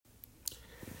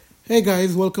Hey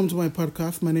guys, welcome to my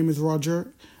podcast. My name is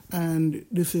Roger, and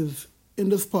this is In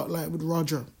the Spotlight with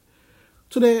Roger.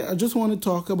 Today, I just want to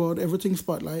talk about everything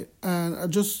Spotlight, and I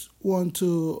just want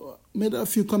to make a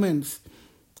few comments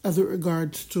as it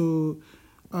regards to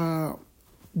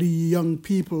the young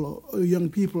people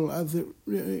as it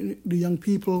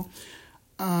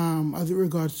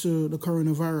regards to the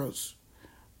coronavirus.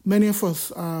 Many of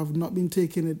us have not been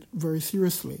taking it very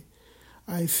seriously.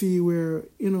 I see we're,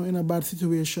 in a bad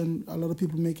situation. A lot of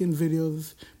people making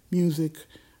videos, music,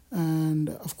 and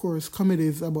of course,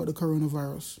 comedies about the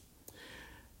coronavirus.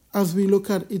 As we look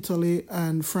at Italy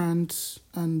and France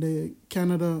and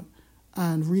Canada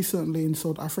and recently in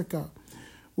South Africa,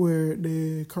 where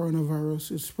the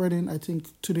coronavirus is spreading, I think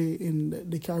today in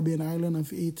the Caribbean island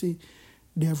of Haiti,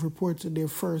 they have reported their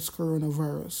first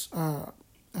coronavirus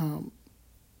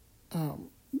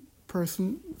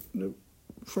person. The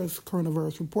first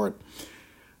coronavirus report.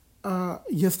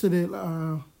 Yesterday,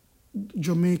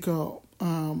 Jamaica,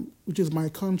 which is my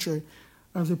country,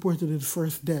 has reported its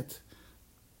first death.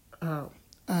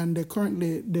 And the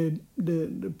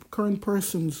current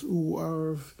persons who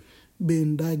are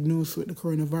being diagnosed with the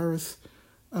coronavirus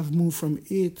have moved from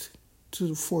 8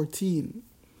 to 14,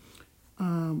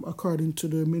 according to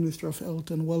the Ministry of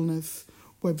Health and Wellness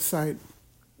website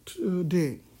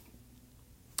today.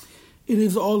 It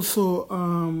is also,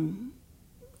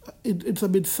 it's a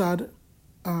bit sad,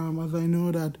 as I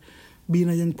know that being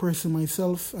a young person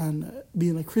myself and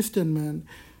being a Christian man,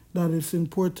 that it's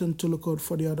important to look out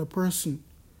for the other person.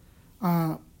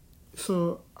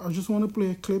 So I just want to play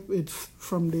a clip. It's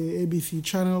from the ABC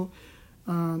channel.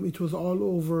 It was all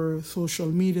over social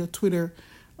media, Twitter.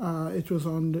 It was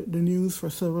on the news for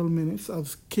several minutes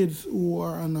as kids who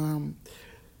are on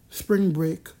spring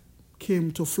break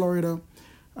came to Florida.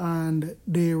 And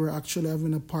they were actually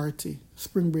having a party,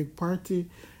 spring break party.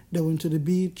 They went to the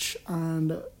beach,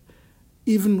 and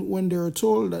even when they were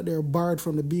told that they're barred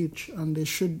from the beach and they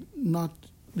should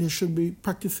be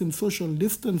practicing social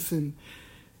distancing,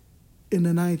 in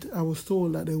the night I was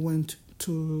told that they went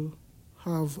to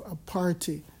have a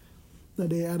party,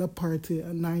 that they had a party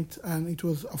at night, and it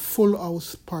was a full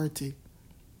house party.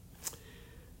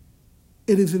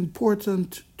 It is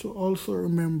important to also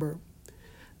remember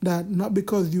that not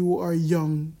because you are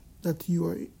young that you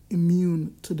are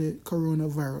immune to the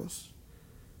coronavirus.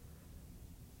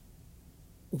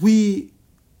 We,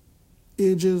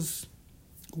 ages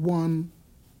 1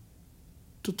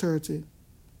 to 30,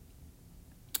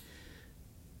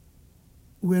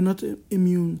 we're not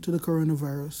immune to the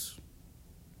coronavirus.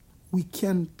 We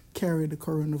can't carry the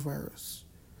coronavirus.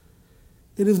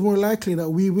 It is more likely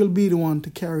that we will be the one to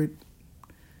carry it.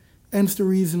 Hence the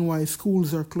reason why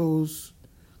schools are closed,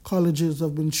 colleges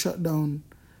have been shut down,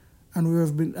 and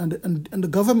the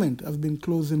government has been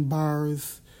closing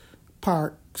bars,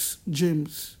 parks,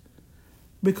 gyms,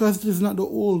 because it is not the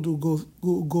old who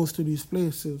goes to these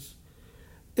places.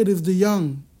 It is the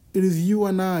young. It is you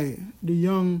and I, the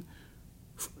young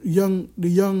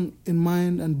in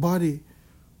mind and body,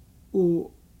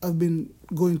 who have been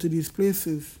going to these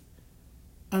places.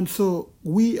 And so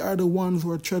we are the ones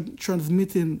who are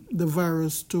transmitting the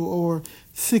virus to our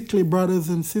sickly brothers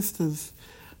and sisters,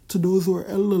 to those who are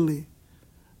elderly,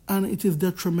 and it is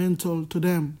detrimental to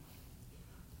them.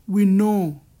 We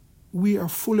know, we are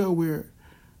fully aware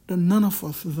that none of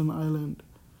us is an island,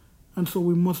 and so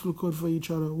we must look out for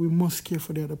each other. We must care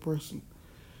for the other person.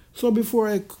 So before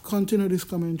I continue this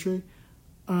commentary,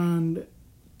 and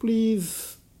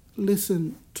please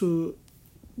listen to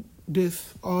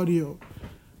this audio.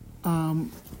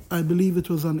 I believe it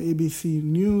was on ABC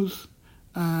News,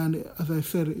 and as I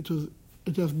said,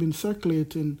 it has been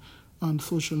circulating on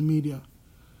social media.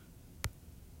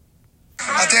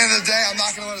 At the end of the day, I'm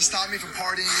not going to let it stop me from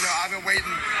partying.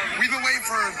 We've been waiting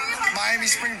for Miami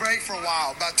spring break for a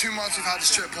while. About 2 months we've had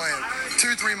this trip planned.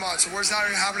 2-3 months. So we're just out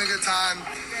here having a good time.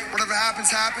 Whatever happens,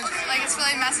 happens. It's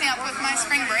really messing up with my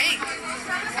spring break.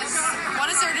 What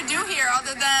is there to do here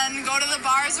other than go to the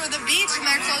bars or the beach, and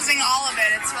they're closing all of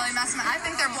it? It's really messing up. I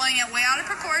think they're blowing it way out of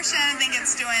proportion. I think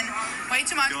it's doing way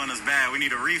too much. Doing us bad. We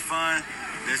need a refund.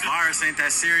 This virus ain't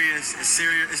that serious. It's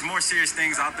serious. It's more serious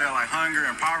things out there like hunger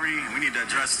and poverty, and we need to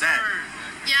address that.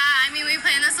 Yeah, we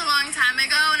planned this a long time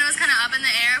ago, and it was kind of up in the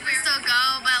air if we still go,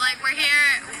 but we're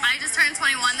here. I just turned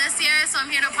 21 this year, so I'm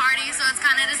here to party, so it's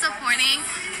kind of disappointing,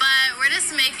 but we're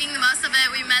just making the most of it.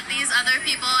 We met these other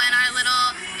people in our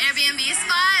little Airbnb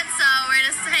spot, so we're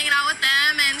just hanging out with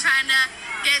them and trying to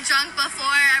get drunk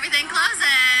before everything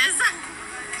closes.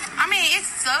 It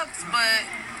sucks, but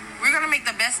we're going to make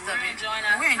the best of it.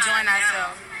 We're enjoying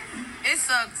ourselves. It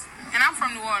sucks, and I'm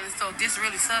from New Orleans, so this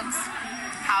really sucks.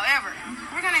 However,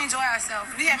 we're going to enjoy ourselves.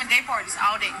 We having day parties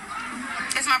all day.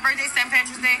 It's my birthday, St.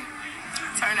 Patrick's Day.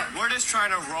 Turn up. We're just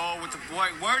trying to roll with the boy.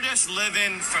 We're just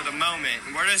living for the moment.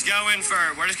 We're just going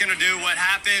to do what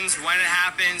happens when it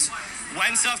happens.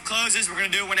 When stuff closes, we're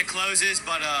going to do it when it closes.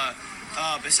 But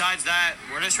besides that,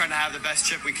 we're just trying to have the best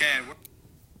chip we can.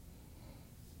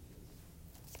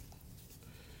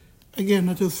 Again,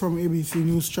 that is from ABC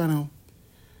News Channel.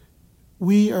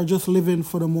 We are just living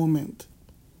for the moment.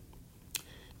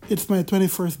 It's my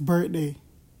 21st birthday.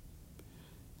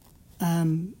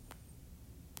 And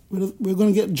we're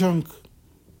going to get drunk.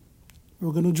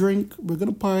 We're going to drink. We're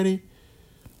going to party.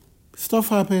 Stuff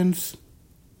happens.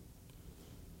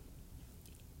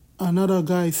 Another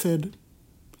guy said,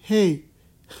 hey,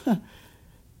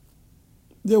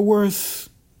 there are worse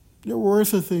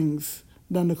things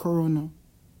than the corona.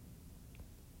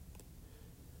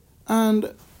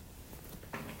 And,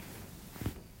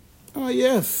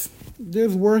 yes, there are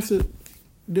worse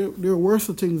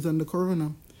things than the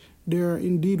corona. There are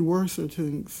indeed worse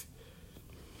things.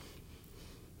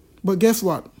 But guess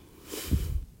what?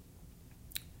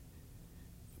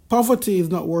 Poverty is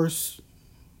not worse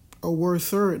or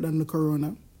worser than the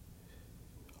corona.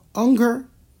 Hunger,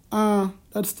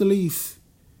 that's the least.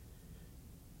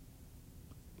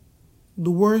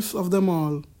 The worst of them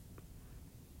all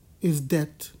is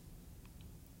debt.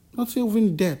 Not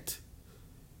even debt.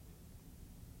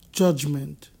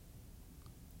 Judgment.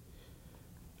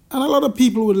 And a lot of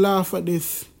people would laugh at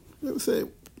this. They would say,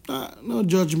 no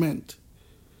judgment.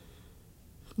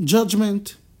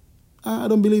 Judgment? I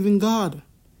don't believe in God.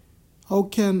 How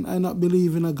can I not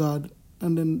believe in a God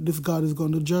and then this God is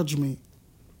going to judge me?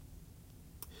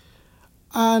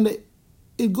 And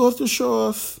it goes to show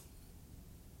us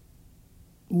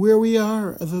where we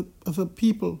are as a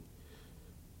people,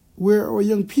 where our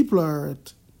young people are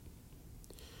at.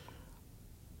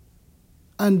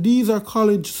 And these are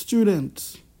college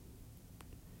students.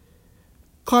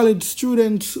 College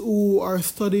students who are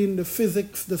studying the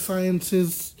physics, the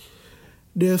sciences.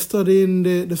 They're studying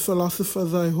the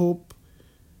philosophers, I hope.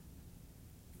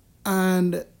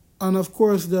 And of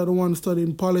course, they're the ones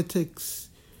studying politics.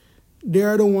 They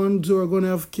are the ones who are going to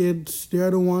have kids. They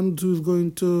are the ones who's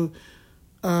going to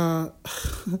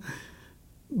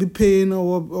be paying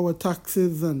our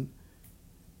taxes. And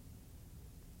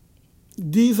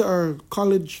these are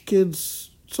college kids.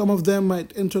 Some of them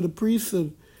might enter the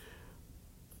priesthood.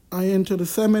 I enter the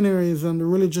seminaries and the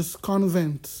religious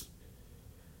convents.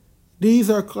 These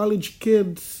are college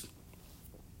kids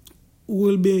who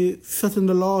will be setting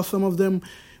the law. Some of them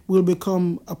will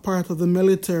become a part of the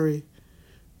military.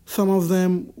 Some of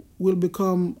them will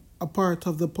become a part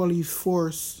of the police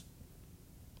force.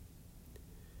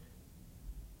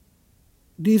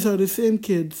 These are the same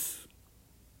kids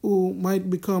who might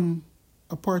become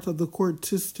a part of the court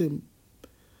system.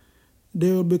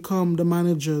 They will become the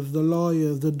managers, the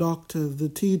lawyers, the doctors, the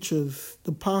teachers,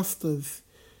 the pastors.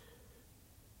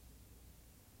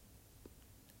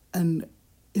 And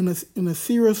in a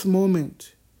serious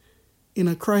moment, in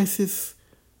a crisis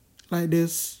like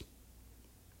this,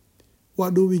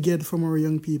 what do we get from our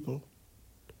young people?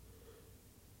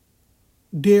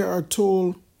 They are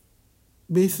told,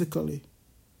 basically,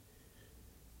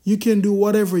 you can do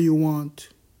whatever you want.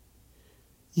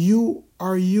 You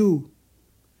are you.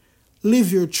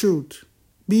 Live your truth.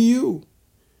 Be you.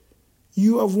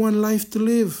 You have one life to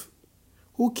live.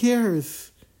 Who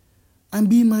cares? I'm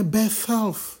being my best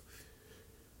self.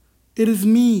 It is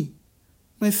me,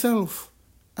 myself,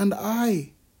 and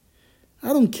I. I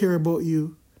don't care about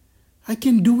you. I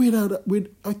can do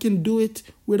it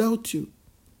without you.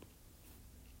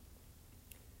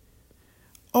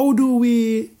 How do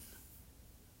we,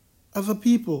 as a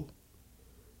people,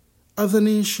 as a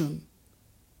nation,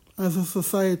 as a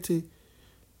society,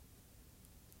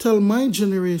 tell my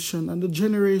generation and the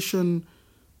generation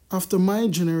after my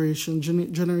generation,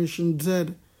 Generation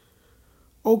Z,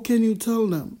 how can you tell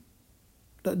them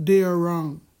that they are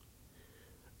wrong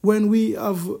when we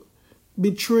have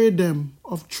betrayed them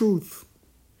of truth,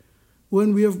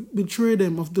 when we have betrayed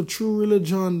them of the true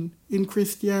religion in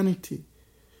Christianity,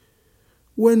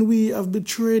 when we have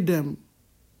betrayed them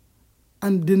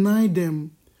and denied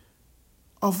them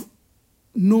of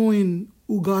knowing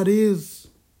who God is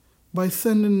by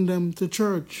sending them to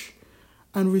church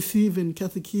and receiving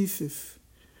catechesis,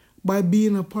 by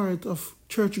being a part of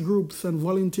church groups and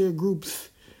volunteer groups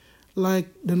like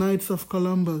the Knights of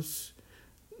Columbus,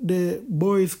 the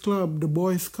Boys Club, the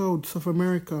Boy Scouts of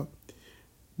America,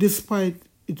 despite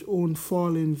its own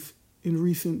fallings in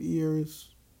recent years.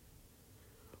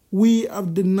 We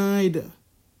have denied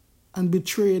and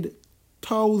betrayed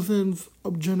thousands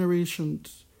of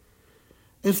generations.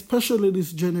 especially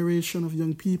this generation of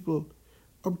young people,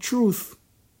 of truth.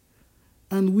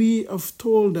 And we have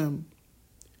told them,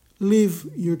 live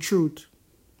your truth.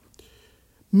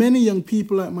 Many young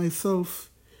people like myself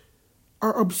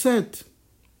are upset,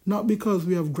 not because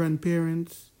we have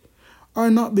grandparents, or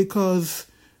not because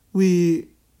we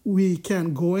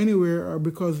can't go anywhere, or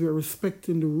because we are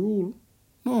respecting the rule.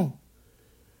 No.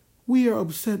 We are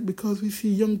upset because we see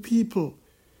young people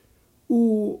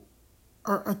who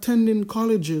are attending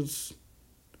colleges,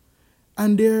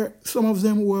 and some of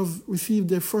them who have received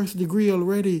their first degree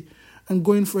already and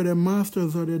going for their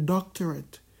master's or their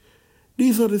doctorate.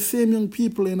 These are the same young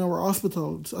people in our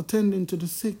hospitals attending to the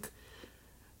sick,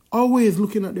 always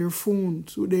looking at their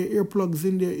phones with their earplugs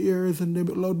in their ears and their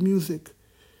loud music,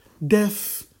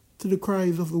 deaf to the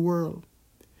cries of the world.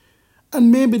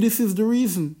 And maybe this is the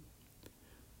reason.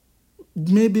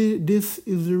 Maybe this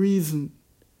is the reason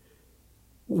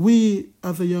we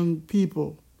as a young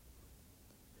people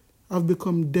have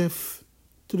become deaf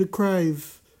to the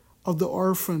cries of the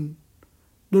orphan,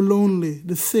 the lonely,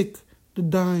 the sick, the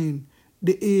dying,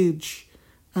 the aged,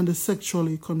 and the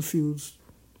sexually confused.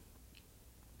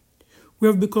 We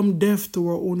have become deaf to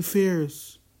our own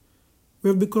fears. We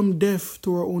have become deaf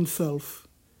to our own self.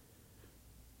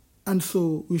 And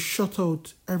so we shut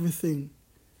out everything.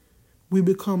 We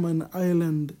become an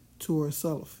island to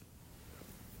ourselves.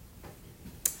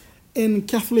 In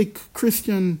Catholic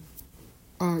Christian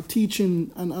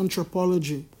teaching and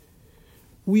anthropology,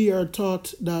 we are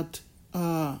taught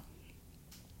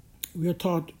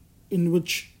in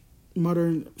which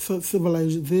modern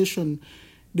civilization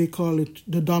they call it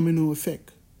the domino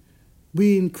effect.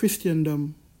 We in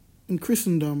Christendom,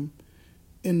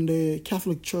 in the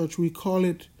Catholic Church, we call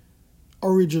it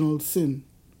original sin.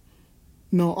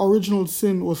 Now, original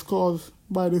sin was caused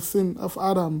by the sin of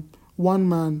Adam, one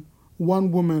man,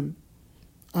 one woman.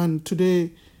 And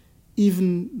today,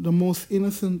 even the most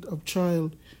innocent of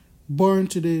child, born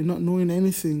today not knowing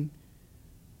anything,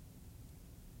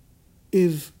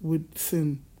 is with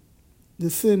sin. The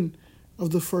sin of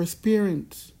the first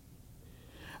parents.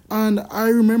 And I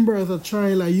remember as a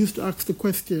child, I used to ask the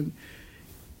question,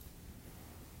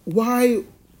 why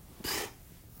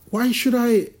should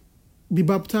I be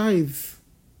baptized?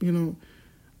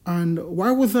 And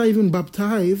why was I even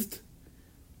baptized?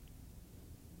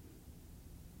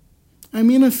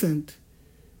 I'm innocent.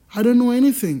 I don't know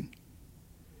anything.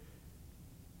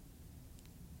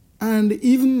 And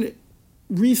even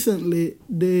recently,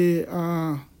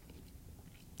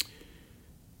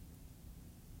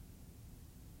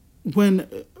 when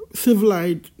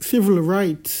civil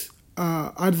rights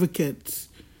advocates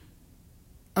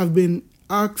have been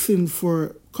asking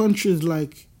for countries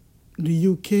like the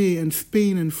UK and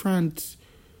Spain and France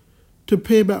to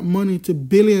pay back money to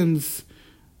billions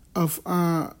of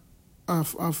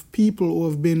people who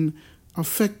have been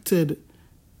affected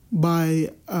by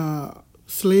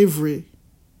slavery,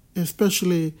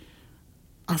 especially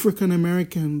African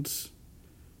Americans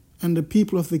and the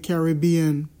people of the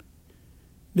Caribbean.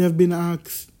 They have been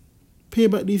asked, pay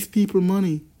back these people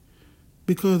money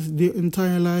because their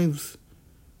entire lives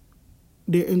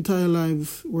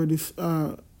were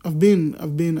have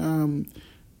been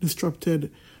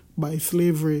disrupted by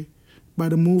slavery, by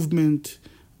the movement,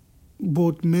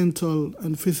 both mental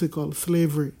and physical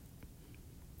slavery.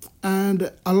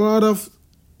 And a lot of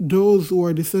those who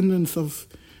are descendants of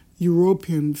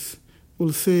Europeans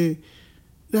will say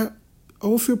that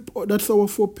that's our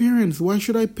foreparents. Why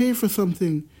should I pay for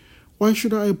something? Why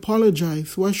should I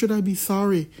apologize? Why should I be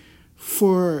sorry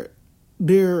for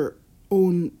their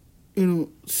own,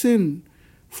 sin,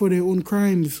 for their own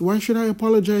crimes? Why should I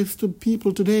apologize to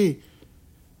people today?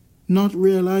 Not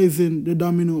realizing the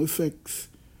domino effects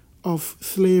of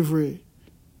slavery,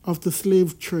 of the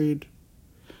slave trade.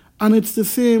 And it's the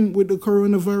same with the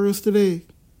coronavirus today.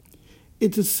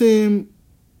 It's the same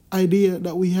idea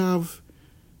that we have,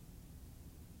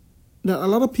 that a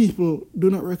lot of people do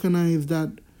not recognize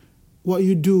that what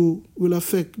you do will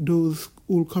affect those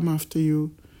who will come after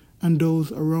you and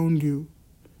those around you.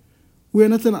 We are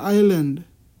not an island.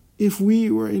 If we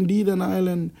were indeed an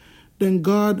island, then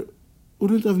God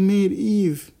wouldn't have made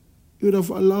Eve. He would have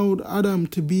allowed Adam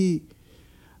to be.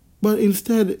 But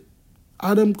instead,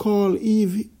 Adam called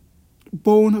Eve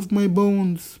bone of my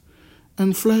bones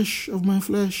and flesh of my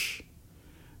flesh.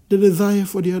 The desire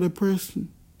for the other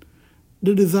person.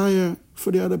 The desire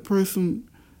for the other person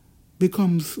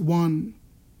becomes one.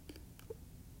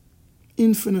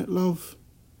 Infinite love.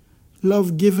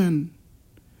 Love given.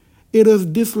 It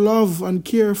is this love and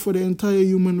care for the entire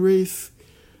human race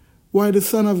why the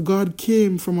Son of God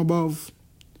came from above,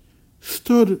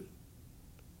 stood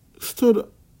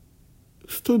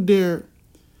stood there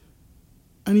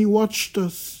and he watched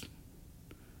us.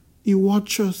 He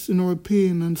watched us in our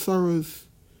pain and sorrows.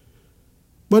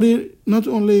 But he not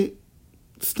only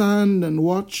stand and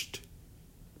watched,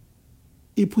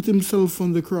 he put himself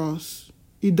on the cross.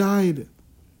 He died.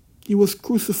 He was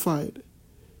crucified.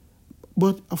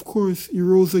 But of course, he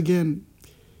rose again.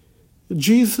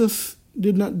 Jesus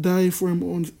did not die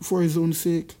for his own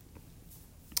sake.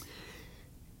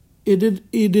 He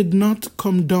did not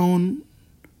come down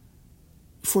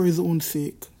for his own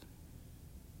sake.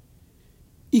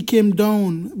 He came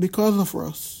down because of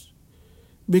us,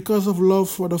 because of love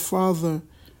for the Father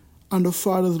and the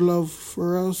Father's love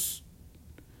for us.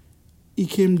 He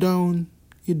came down,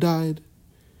 he died.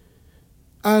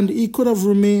 And he could have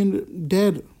remained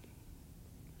dead.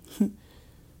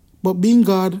 But being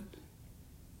God,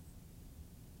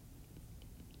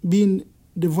 being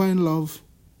divine love,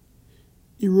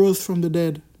 he rose from the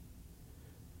dead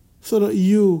so that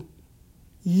you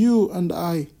and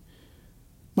I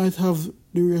might have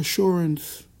the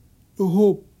reassurance, the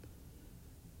hope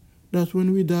that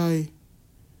when we die,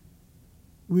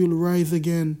 we'll rise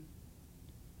again,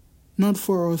 not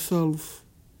for ourselves,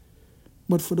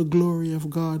 but for the glory of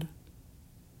God.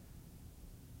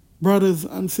 Brothers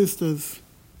and sisters,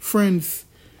 friends,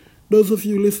 those of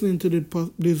you listening to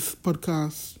this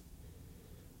podcast,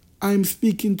 I'm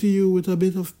speaking to you with a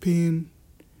bit of pain,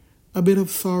 a bit of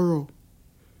sorrow,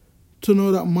 to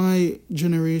know that my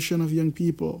generation of young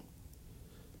people,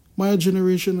 my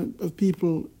generation of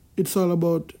people, it's all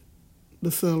about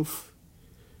the self.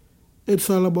 It's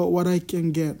all about what I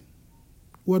can get,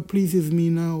 what pleases me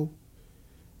now,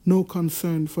 no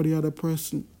concern for the other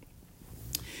person.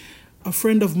 A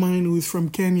friend of mine who is from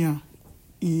Kenya,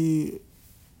 we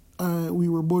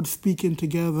were both speaking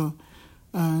together,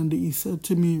 and he said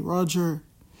to me, Roger,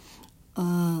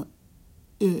 I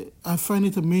find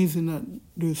it amazing that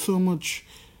there's so much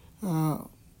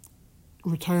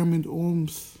retirement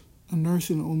homes and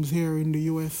nursing homes here in the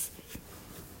U.S.,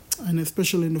 and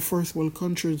especially in the first world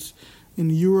countries. In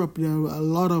Europe, there are a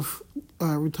lot of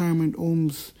retirement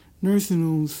homes, nursing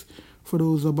homes for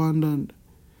those abandoned.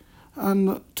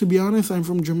 And to be honest, I'm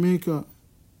from Jamaica,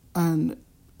 and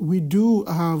we do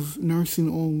have nursing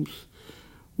homes.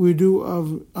 We do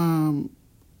have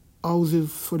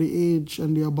houses for the aged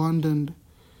and the abandoned.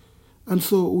 And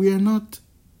so we are not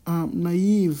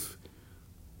naive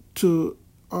to,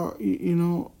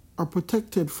 are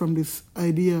protected from this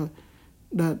idea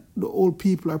that the old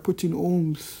people are put in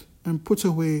homes and put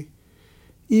away.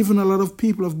 Even a lot of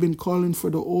people have been calling for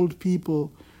the old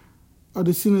people or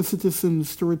the senior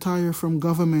citizens to retire from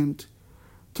government,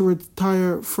 to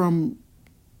retire from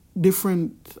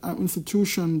different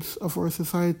institutions of our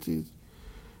society,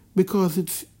 because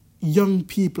it's young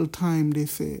people time, they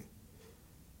say.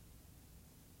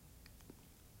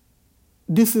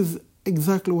 This is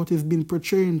exactly what is being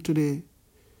portrayed today.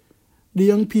 The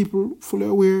young people fully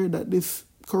aware that this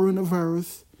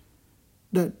coronavirus,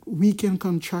 that we can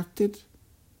contract it,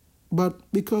 but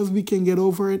because we can get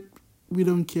over it, we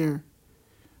don't care.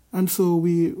 And so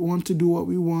we want to do what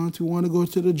we want. We want to go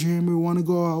to the gym. We want to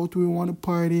go out. We want to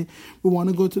party. We want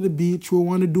to go to the beach. We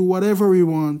want to do whatever we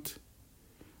want.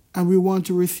 And we want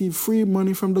to receive free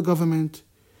money from the government,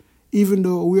 even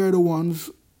though we are the ones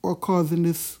who are causing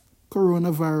this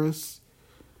coronavirus.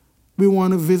 We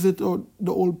want to visit the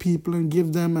old people and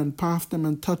give them and pass them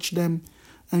and touch them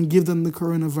and give them the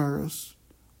coronavirus.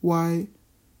 Why?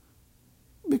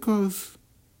 Because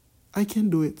I can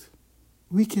do it.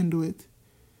 We can do it.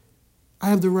 I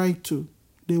have the right to,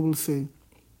 they will say.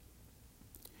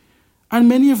 And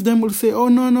many of them will say, oh,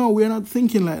 no, we are not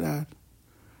thinking like that.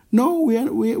 No,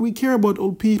 we care about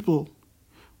old people,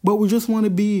 but we just want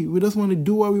to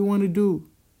do what we want to do.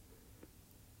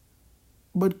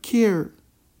 But care,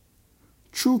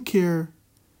 true care,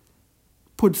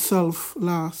 puts self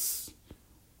last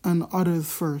and others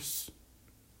first.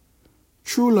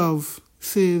 True love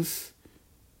says,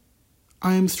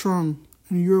 I am strong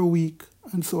and you're weak,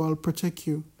 and so I'll protect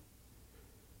you.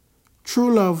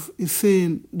 True love is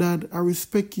saying that I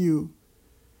respect you.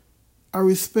 I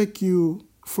respect you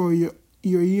for your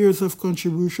years of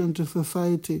contribution to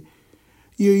society,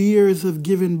 your years of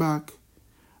giving back.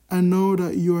 I know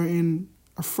that you are in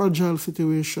a fragile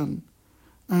situation.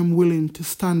 I'm willing to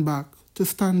stand back, to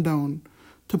stand down,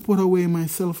 to put away my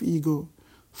self-ego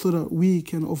so that we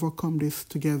can overcome this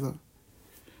together.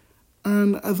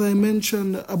 And as I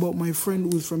mentioned about my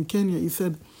friend who's from Kenya, he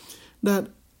said that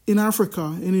in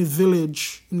Africa, in his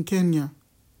village in Kenya,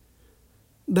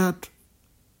 that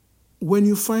when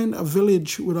you find a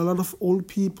village with a lot of old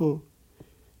people,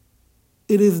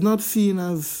 it is not seen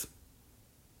as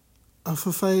a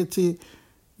society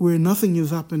where nothing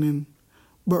is happening,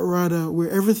 but rather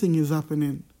where everything is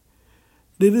happening.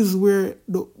 This is where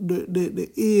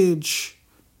the age,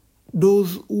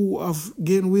 those who have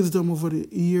gained wisdom over the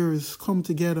years come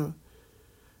together.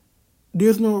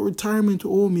 There's no retirement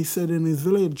home, he said, in his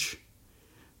village,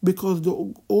 because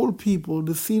the old people,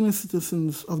 the senior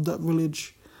citizens of that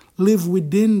village, live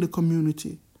within the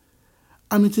community.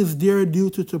 And it is their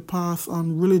duty to pass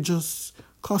on religious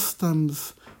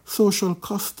customs, social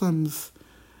customs.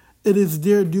 It is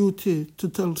their duty to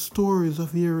tell stories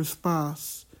of years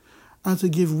past and to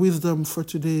give wisdom for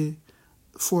today,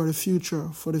 for the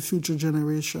future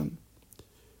generation.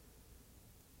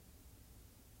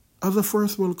 As a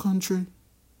first world country,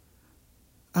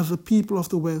 as a people of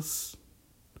the West,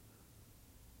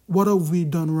 what have we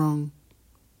done wrong?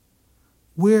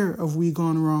 Where have we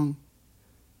gone wrong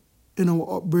in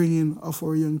our upbringing of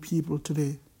our young people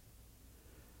today?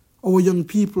 Our young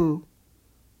people,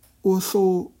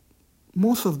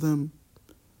 most of them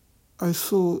are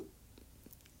so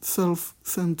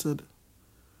self-centered,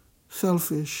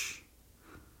 selfish,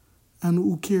 and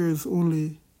who cares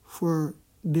only for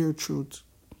their truth.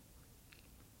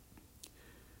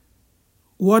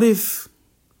 What if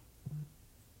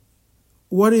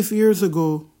years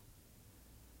ago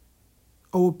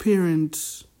our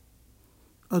parents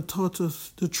had taught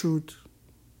us the truth?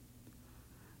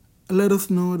 Let us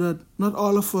know that not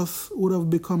all of us would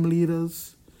have become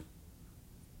leaders.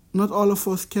 Not all of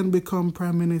us can become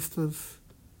prime ministers.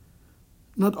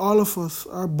 Not all of us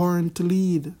are born to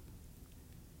lead.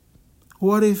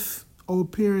 What if our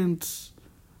parents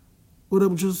would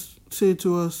have just said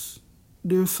to us,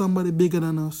 there's somebody bigger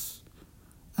than us,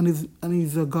 and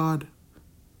he's a God?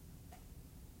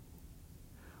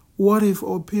 What if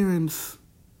our parents,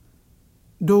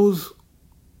 those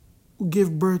who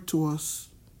gave birth to us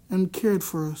and cared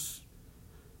for us,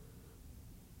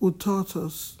 who taught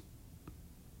us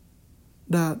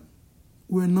that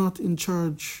we're not in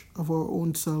charge of our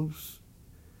own selves,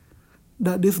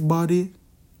 that this body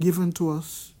given to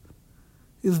us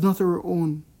is not our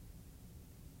own,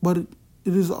 but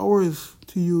it is ours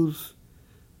to use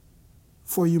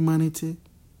for humanity,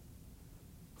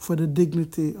 for the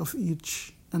dignity of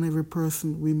each and every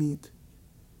person we meet.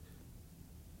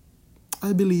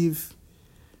 I believe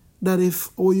that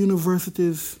if our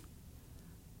universities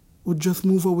would just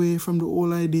move away from the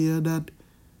whole idea that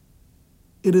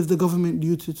it is the government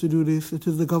duty to do this, it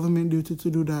is the government duty to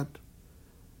do that,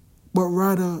 but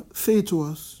rather say to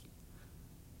us,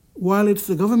 while it's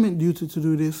the government duty to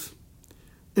do this,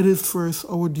 it is first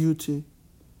our duty.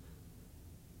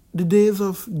 The days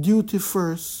of duty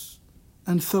first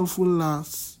and self-will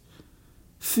last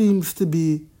seems to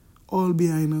be all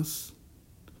behind us.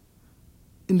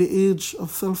 In the age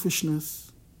of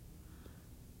selfishness,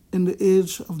 in the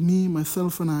age of me,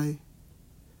 myself, and I,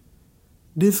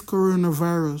 this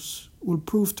coronavirus will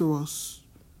prove to us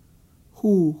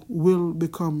who will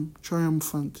become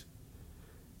triumphant.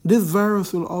 This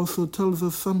virus will also tell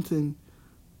us something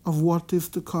of what is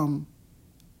to come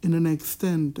in the next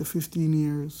 10 to 15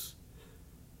 years.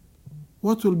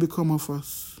 What will become of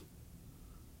us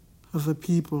as a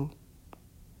people,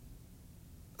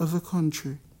 as a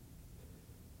country,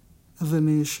 as a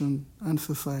nation and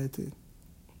society?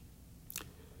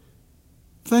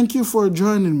 Thank you for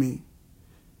joining me.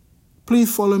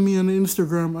 Please follow me on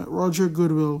Instagram at Roger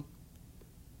Goodwill,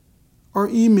 or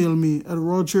email me at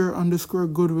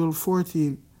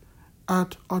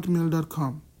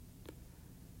roger_goodwill14@hotmail.com.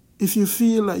 If you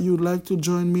feel that you'd like to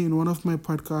join me in one of my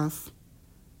podcasts,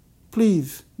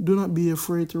 please do not be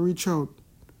afraid to reach out,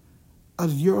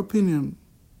 as your opinion,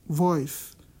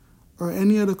 voice, or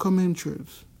any other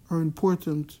commentaries are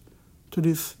important to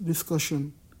this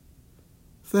discussion.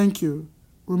 Thank you.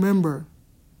 Remember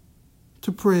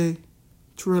to pray,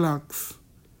 to relax,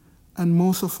 and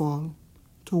most of all,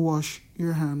 to wash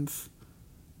your hands.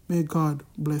 May God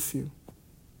bless you.